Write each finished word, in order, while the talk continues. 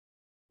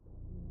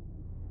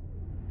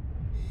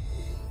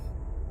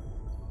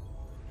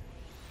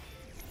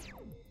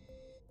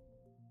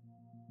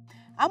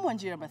I'm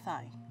Wanjira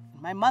Mathai.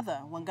 My mother,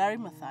 Wangari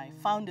Maathai,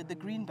 founded the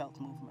Greenbelt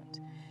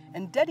movement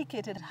and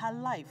dedicated her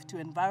life to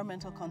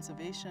environmental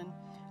conservation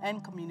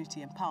and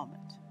community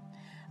empowerment.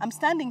 I'm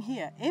standing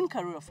here in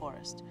Karura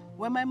Forest,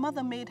 where my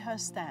mother made her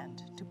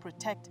stand to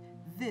protect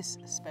this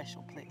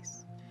special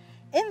place.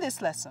 In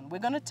this lesson, we're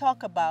going to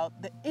talk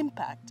about the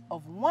impact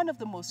of one of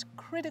the most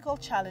critical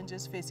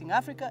challenges facing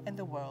Africa and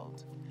the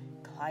world,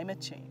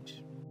 climate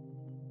change.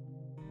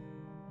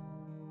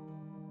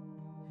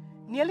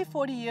 Nearly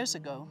 40 years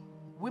ago,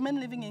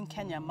 women living in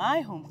Kenya, my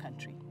home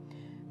country,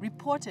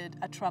 reported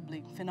a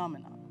troubling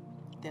phenomenon.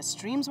 Their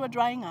streams were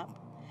drying up,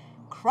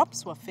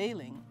 crops were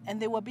failing, and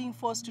they were being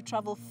forced to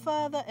travel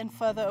further and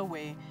further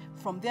away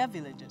from their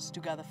villages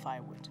to gather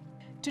firewood.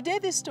 Today,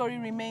 this story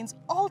remains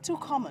all too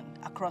common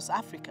across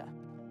Africa.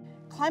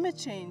 Climate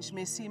change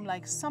may seem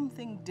like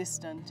something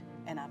distant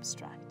and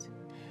abstract,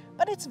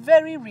 but it's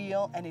very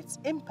real and its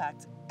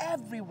impact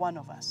every one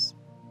of us.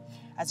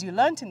 As you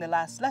learned in the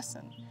last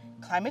lesson,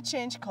 climate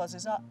change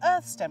causes our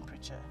Earth's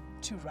temperature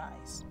to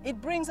rise.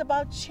 It brings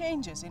about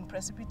changes in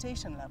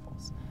precipitation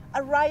levels,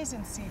 a rise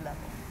in sea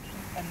level,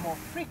 and more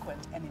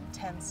frequent and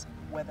intense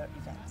weather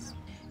events.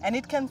 And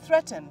it can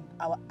threaten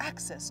our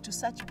access to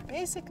such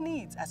basic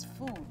needs as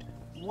food,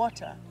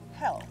 water,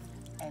 health,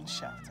 and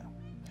shelter.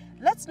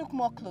 Let's look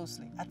more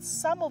closely at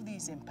some of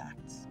these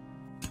impacts.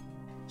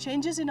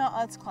 Changes in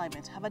our Earth's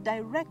climate have a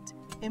direct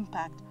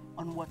impact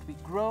on what we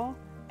grow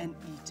and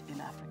eat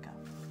in Africa.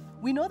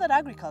 We know that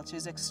agriculture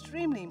is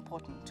extremely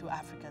important to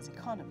Africa's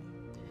economy.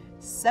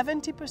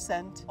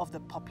 70% of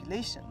the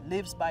population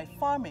lives by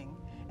farming,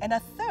 and a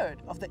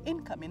third of the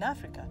income in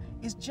Africa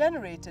is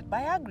generated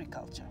by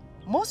agriculture.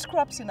 Most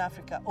crops in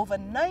Africa, over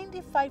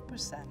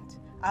 95%,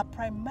 are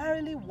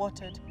primarily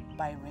watered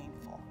by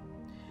rainfall.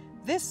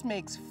 This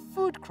makes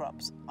food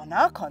crops on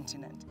our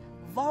continent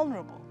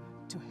vulnerable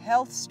to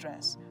health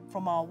stress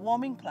from our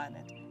warming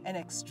planet and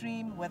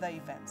extreme weather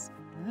events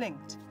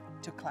linked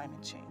to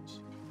climate change.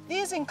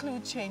 These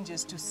include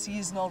changes to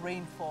seasonal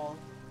rainfall,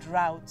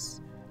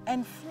 droughts,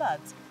 and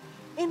floods.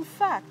 In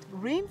fact,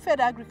 rain-fed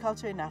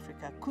agriculture in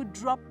Africa could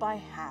drop by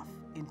half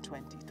in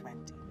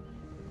 2020.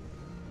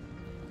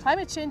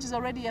 Climate change is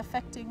already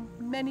affecting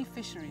many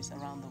fisheries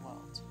around the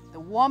world. The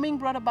warming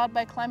brought about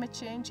by climate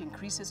change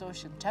increases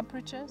ocean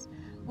temperatures,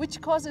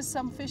 which causes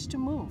some fish to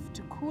move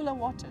to cooler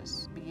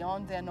waters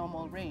beyond their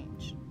normal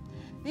range.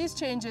 These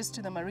changes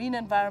to the marine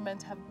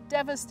environment have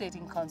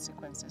devastating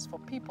consequences for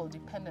people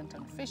dependent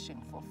on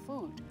fishing for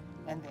food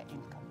and their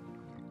income.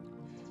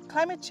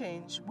 Climate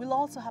change will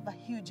also have a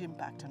huge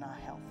impact on our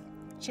health.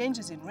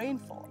 Changes in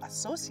rainfall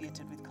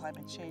associated with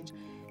climate change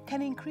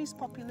can increase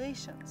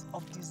populations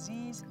of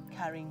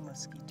disease-carrying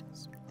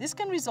mosquitoes. This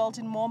can result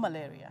in more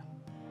malaria,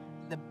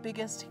 the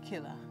biggest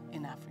killer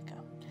in Africa.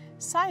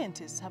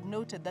 Scientists have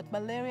noted that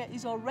malaria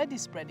is already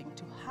spreading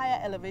to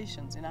higher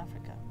elevations in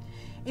Africa,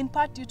 in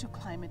part due to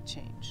climate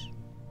change.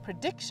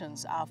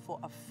 Predictions are for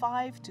a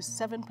 5 to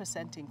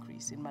 7%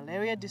 increase in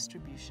malaria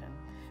distribution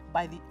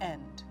by the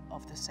end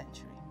of the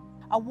century.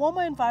 A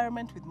warmer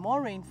environment with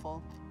more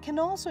rainfall can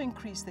also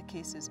increase the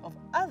cases of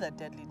other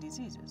deadly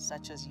diseases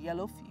such as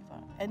yellow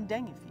fever and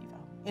dengue fever.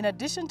 In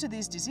addition to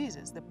these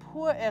diseases, the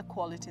poor air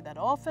quality that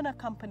often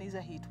accompanies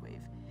a heat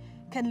wave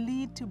can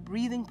lead to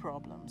breathing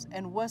problems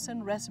and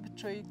worsen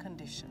respiratory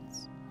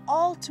conditions.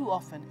 All too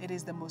often, it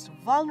is the most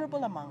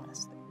vulnerable among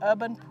us, the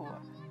urban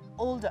poor,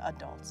 older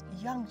adults,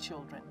 young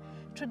children,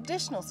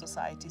 traditional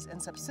societies,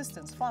 and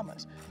subsistence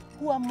farmers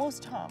who are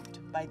most harmed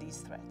by these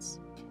threats.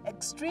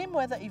 Extreme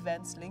weather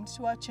events linked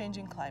to our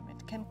changing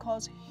climate can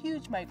cause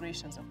huge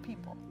migrations of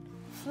people.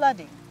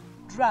 Flooding,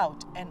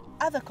 drought, and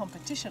other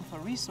competition for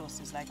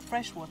resources like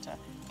fresh water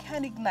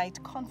can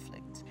ignite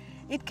conflict.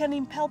 It can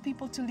impel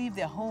people to leave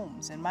their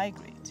homes and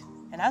migrate.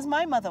 And as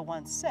my mother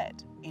once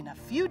said, in a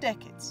few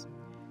decades,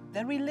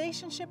 the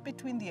relationship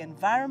between the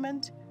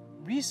environment,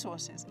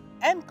 resources,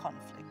 and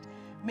conflict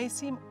may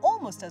seem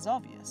almost as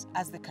obvious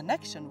as the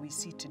connection we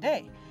see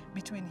today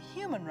between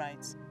human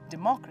rights,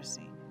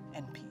 democracy,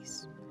 and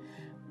peace.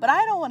 But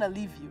I don't want to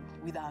leave you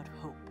without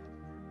hope.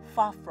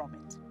 Far from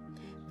it.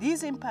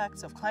 These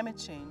impacts of climate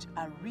change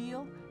are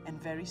real and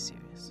very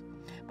serious.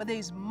 But there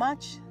is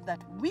much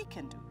that we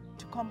can do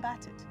to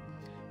combat it,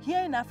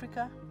 here in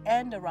Africa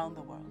and around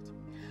the world.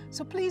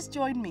 So please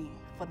join me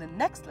for the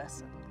next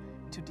lesson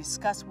to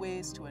discuss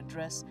ways to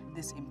address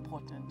this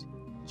important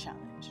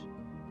challenge.